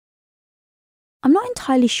I'm not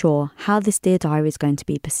entirely sure how this Dear Diary is going to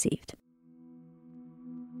be perceived.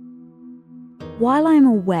 While I am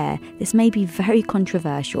aware this may be very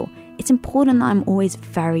controversial, it's important that I'm always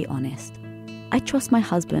very honest. I trust my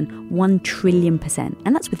husband 1,000,000,000%,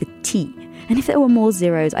 and that's with a T. And if there were more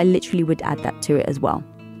zeros, I literally would add that to it as well.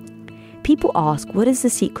 People ask, what is the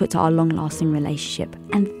secret to our long-lasting relationship?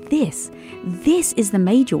 And this is the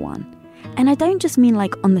major one. And I don't just mean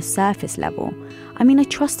like on the surface level. I mean, I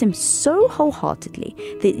trust him so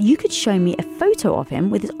wholeheartedly that you could show me a photo of him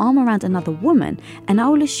with his arm around another woman and I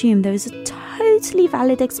will assume there is a totally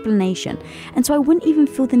valid explanation. And so I wouldn't even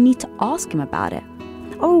feel the need to ask him about it.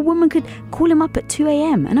 Or a woman could call him up at 2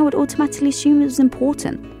 a.m. and I would automatically assume it was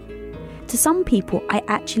important. To some people, I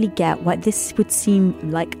actually get why this would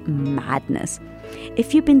seem like madness.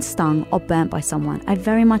 If you've been stung or burnt by someone, I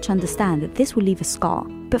very much understand that this will leave a scar.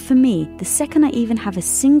 But for me, the second I even have a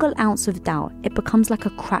single ounce of doubt, it becomes like a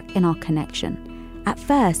crack in our connection. At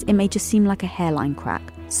first, it may just seem like a hairline crack,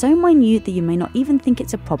 so minute that you may not even think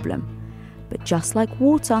it's a problem. But just like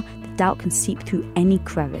water, the doubt can seep through any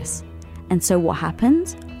crevice. And so what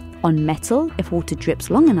happens? On metal, if water drips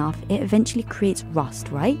long enough, it eventually creates rust,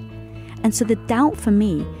 right? And so the doubt for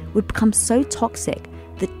me would become so toxic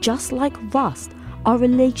that just like rust, our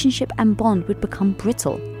relationship and bond would become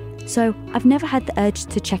brittle. So I've never had the urge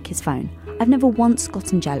to check his phone. I've never once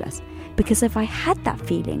gotten jealous, because if I had that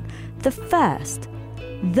feeling, the first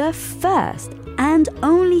and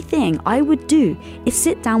only thing I would do is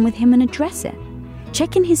sit down with him and address it.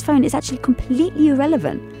 Checking his phone is actually completely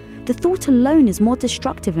irrelevant. The thought alone is more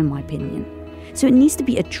destructive in my opinion. So it needs to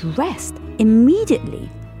be addressed immediately.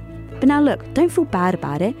 But now look, don't feel bad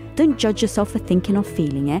about it. Don't judge yourself for thinking or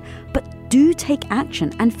feeling it, but do take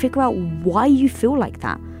action and figure out why you feel like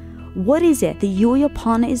that. What is it that you or your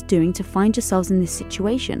partner is doing to find yourselves in this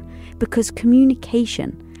situation? Because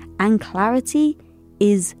communication and clarity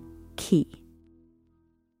is key.